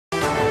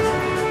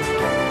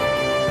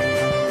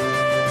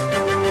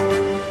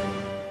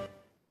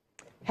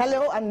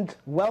Hello and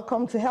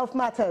welcome to Health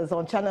Matters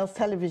on Channels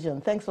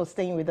Television. Thanks for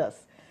staying with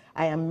us.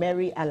 I am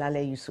Mary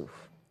Alale Yusuf.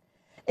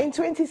 In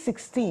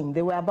 2016,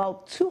 there were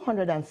about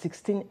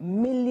 216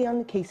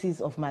 million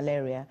cases of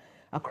malaria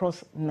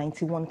across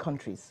 91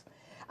 countries,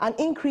 an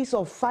increase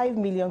of 5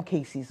 million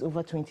cases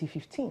over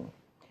 2015.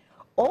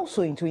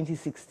 Also in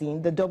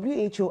 2016, the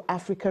WHO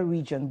Africa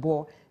region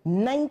bore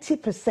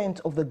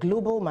 90% of the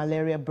global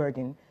malaria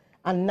burden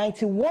and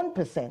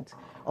 91%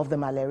 of the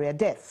malaria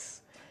deaths.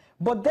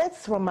 But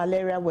deaths from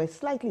malaria were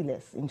slightly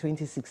less in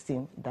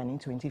 2016 than in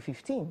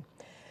 2015.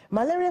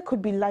 Malaria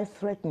could be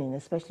life-threatening,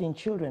 especially in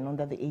children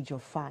under the age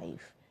of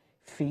 5.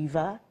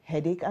 Fever,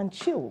 headache, and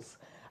chills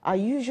are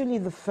usually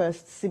the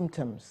first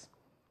symptoms.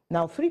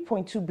 Now,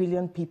 3.2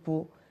 billion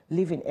people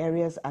live in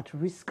areas at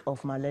risk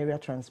of malaria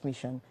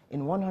transmission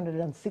in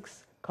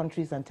 106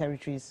 countries and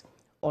territories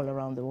all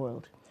around the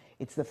world.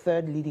 It's the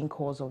third leading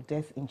cause of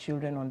death in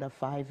children under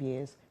 5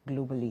 years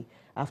globally,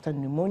 after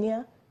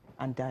pneumonia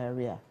and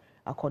diarrhea,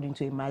 according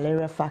to a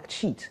malaria fact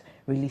sheet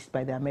released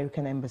by the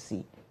American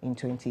Embassy in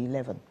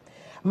 2011.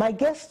 My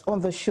guest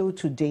on the show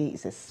today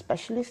is a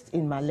specialist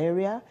in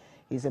malaria.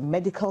 He's a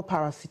medical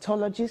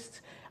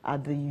parasitologist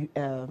at the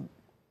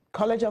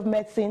College of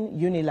Medicine,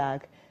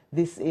 UNILAG.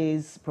 This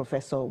is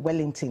Professor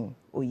Wellington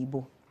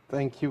Oyibo.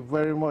 Thank you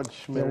very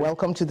much, Mary. You're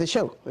welcome to the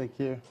show. Thank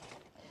you.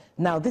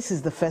 Now, this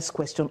is the first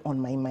question on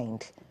my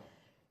mind.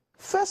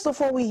 First of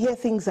all, we hear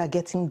things are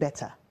getting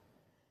better.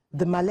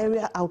 The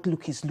malaria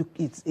outlook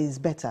is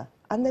better.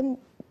 And then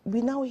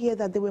we now hear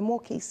that there were more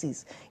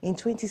cases in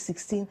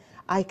 2016.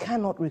 I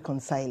cannot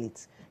reconcile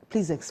it.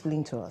 Please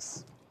explain to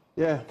us.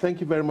 Yeah, thank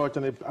you very much,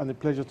 and a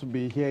pleasure to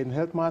be here in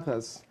Health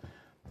Matters.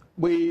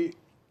 We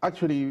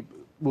actually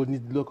will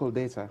need local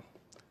data.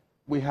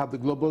 We have the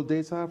global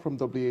data from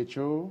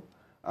WHO,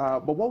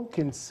 but what we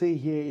can say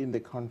here in the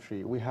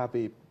country, we have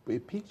a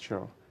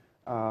picture,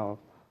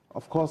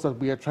 of course, that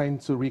we are trying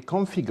to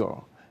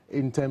reconfigure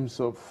in terms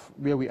of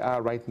where we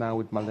are right now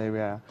with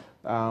malaria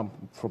from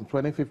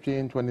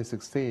 2015,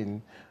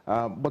 2016.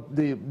 But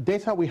the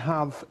data we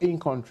have in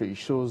country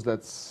shows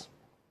that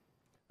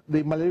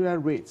the malaria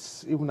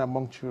rates, even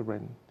among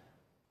children,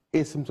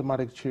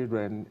 asymptomatic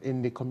children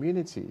in the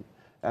community,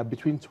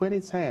 between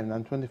 2010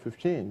 and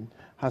 2015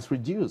 has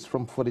reduced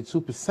from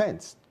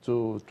 42%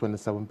 to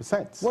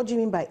 27%. What do you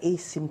mean by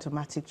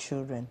asymptomatic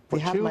children? They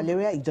have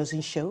malaria, it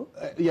doesn't show?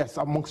 Yes,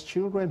 amongst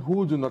children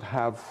who do not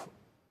have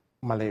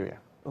malaria.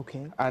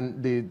 Okay.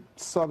 And the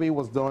survey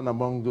was done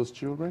among those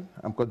children,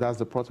 because that's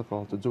the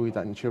protocol to do it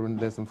in children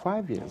less than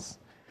 5 years.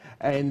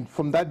 And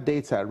from that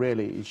data,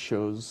 really, it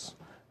shows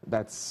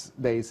that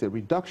there is a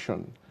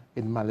reduction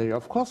in malaria.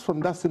 Of course, from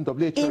that same WHO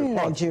report, in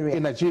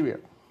Nigeria.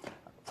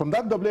 From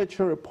that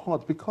WHO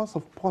report, because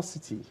of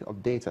paucity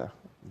of data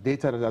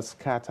that are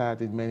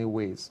scattered in many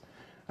ways,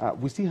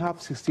 we still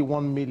have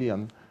 61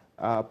 million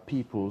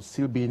people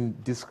still being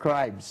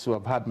described to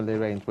have had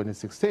malaria in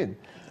 2016.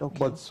 Okay.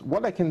 But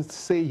what I can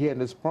say here in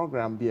this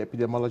program, the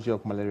epidemiology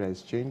of malaria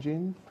is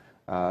changing.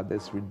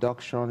 There's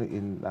reduction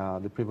in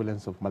the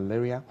prevalence of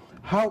malaria.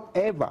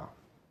 However,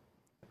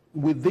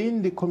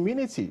 within the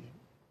community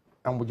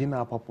and within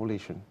our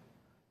population,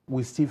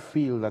 we still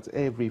feel that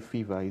every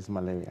fever is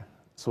malaria.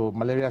 So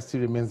malaria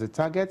still remains the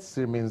target,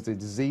 still remains the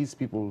disease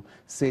people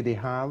say they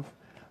have,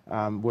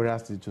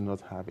 whereas they do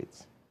not have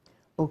it.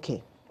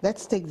 Okay.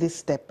 Let's take this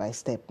step by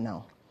step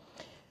now.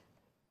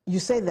 You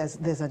say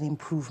there's an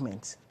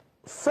improvement.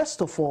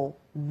 First of all,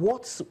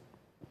 what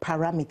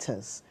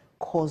parameters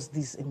caused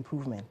this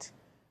improvement?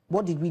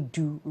 What did we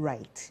do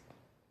right?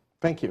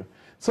 Thank you.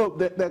 So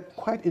there are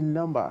quite a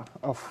number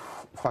of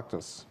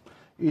factors.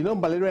 You know,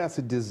 malaria as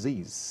a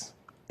disease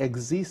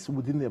exists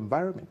within the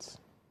environment.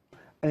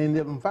 And in the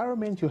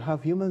environment, you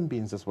have human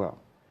beings as well.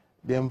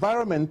 The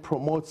environment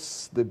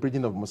promotes the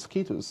breeding of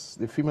mosquitoes,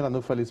 the female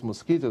Anopheles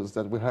mosquitoes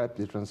that will help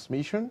the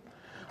transmission.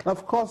 And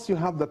of course, you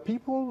have the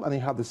people and you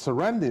have the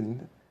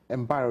surrounding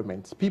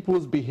environment,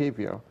 people's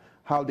behavior,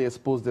 how they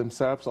expose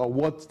themselves or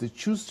what they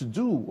choose to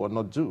do or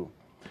not do.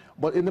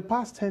 But in the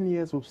past 10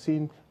 years, we've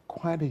seen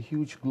quite a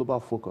huge global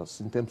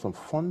focus in terms of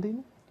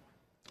funding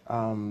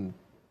on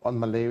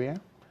malaria.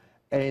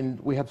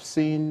 And we have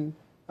seen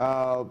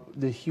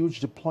the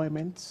huge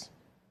deployments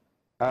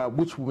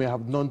which we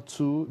have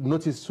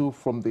noticed too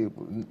from the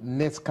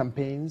net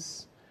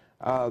campaigns,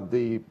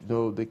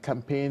 the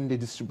campaign, the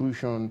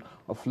distribution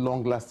of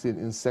long-lasting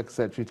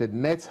insecticide-treated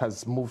nets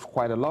has moved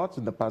quite a lot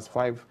in the past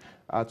 5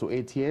 to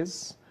 8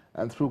 years,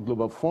 and through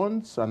global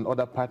funds and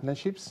other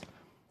partnerships.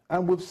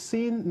 And we've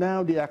seen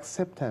now the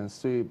acceptance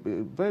to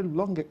a very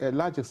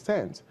large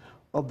extent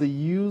of the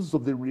use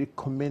of the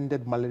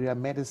recommended malaria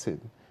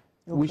medicine.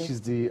 Okay. Which is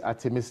the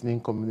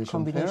artemisinin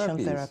combination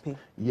therapy.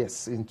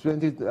 Yes, in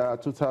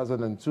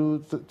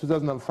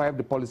 2005,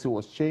 the policy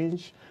was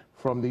changed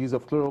from the use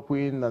of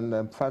chloroquine and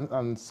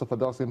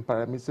sulfadoxine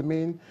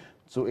paramycin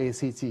to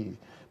ACT.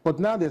 But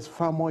now there's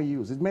far more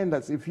use. It meant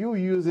that if you're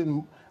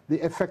using the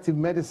effective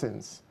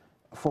medicines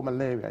for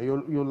malaria,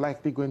 you're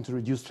likely going to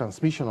reduce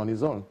transmission on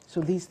its own. So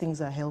these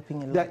things are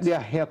helping a lot. They are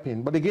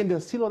helping. But again, there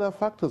are still other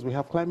factors. We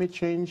have climate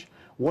change.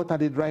 What are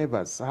the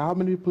drivers? How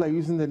many people are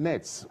using the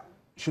nets?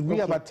 Should we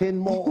have attained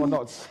more or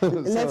not?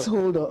 Let's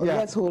hold on. Yeah,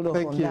 Let's hold off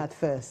on you. that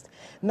first.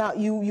 Now,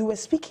 you were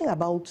speaking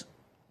about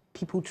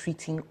people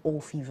treating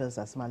all fevers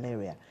as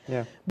malaria.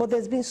 Yeah. But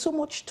there's been so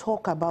much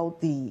talk about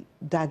the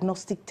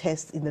diagnostic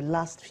tests in the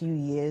last few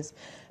years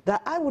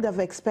that I would have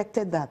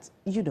expected that,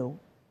 you know,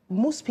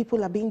 most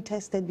people are being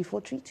tested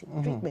before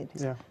treatment.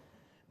 Yeah.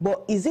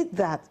 But is it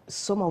that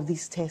some of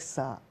these tests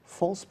are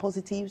false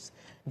positives,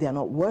 they are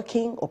not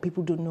working, or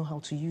people don't know how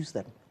to use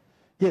them?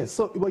 Yes,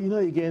 so, well, you know,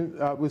 again,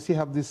 we still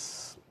have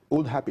these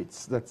old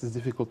habits that is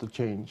difficult to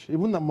change,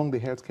 even among the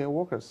healthcare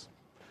workers.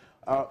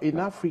 In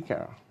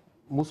Africa,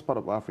 most part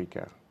of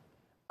Africa,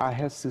 our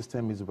health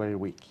system is very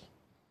weak.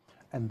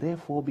 And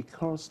therefore,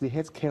 because the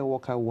healthcare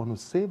worker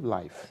wants to save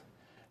life,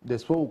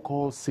 there's what we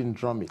call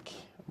syndromic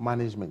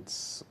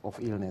management of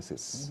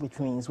illnesses. Which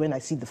means when I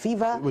see the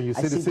fever, when you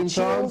see the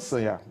symptoms, so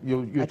yeah,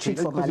 you treat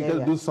it because you got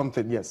to do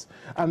something, yes.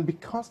 And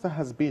because there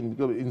has been,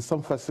 in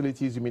some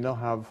facilities, you may not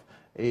have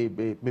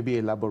maybe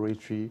a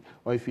laboratory,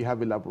 or if you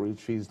have a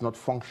laboratory, it's not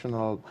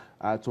functional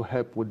to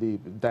help with the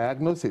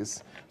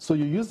diagnosis. So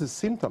you use the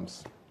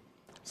symptoms.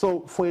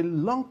 So for a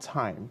long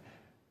time,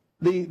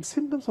 the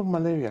symptoms of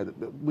malaria,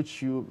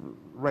 which you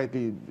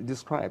rightly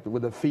described,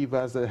 with the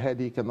fevers, the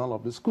headache, and all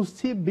of this, could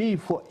still be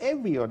for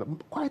every other,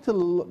 quite a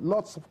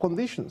lots of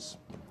conditions.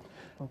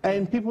 Okay.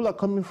 And people are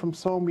coming from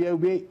somewhere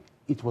where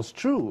it was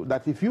true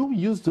that if you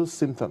use those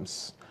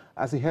symptoms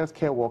as a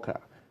healthcare worker,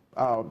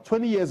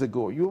 20 years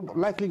ago, you're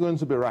likely going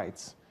to be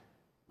right.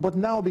 But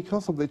now,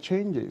 because of the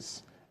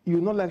changes,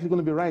 you're not likely going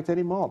to be right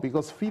anymore,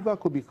 because fever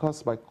could be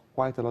caused by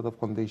quite a lot of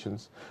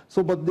conditions.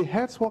 So, but the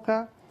health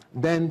worker,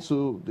 then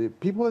to the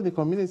people in the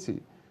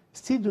community,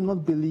 still do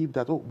not believe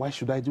that, oh, why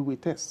should I do a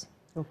test?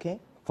 Okay.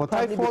 For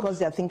Probably typhoid, because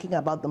they're thinking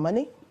about the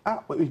money?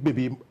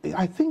 Maybe.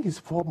 I think it's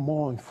for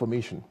more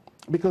information,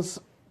 because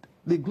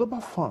the Global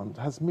Fund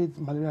has made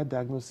malaria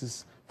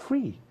diagnosis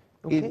free.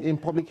 Okay. In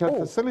public health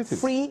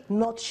facilities. Free,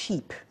 not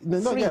cheap.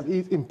 No, yeah,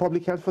 in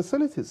public health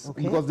facilities,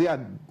 okay. Because they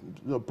are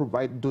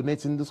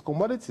donating these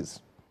commodities.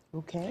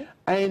 Okay.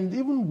 And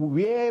even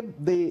where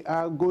they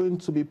are going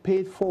to be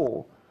paid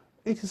for,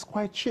 it is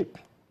quite cheap.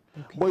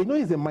 Okay. But you know,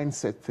 it's a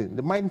mindset thing.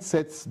 The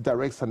mindset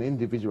directs an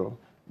individual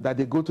that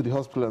they go to the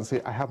hospital and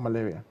say, I have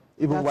malaria,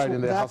 even while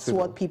in the hospital.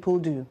 That's what people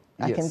do.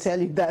 Yes. I can tell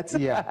you that.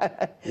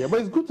 Yeah. Yeah, but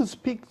it's good to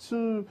speak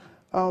to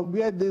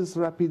where these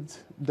rapid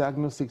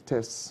diagnostic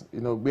tests, you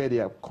know, where they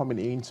are coming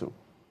into.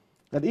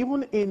 That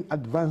even in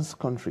advanced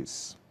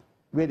countries,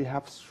 where they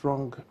have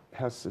strong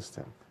health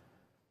system,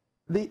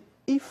 the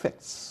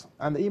effects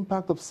and the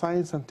impact of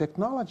science and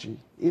technology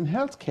in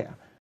healthcare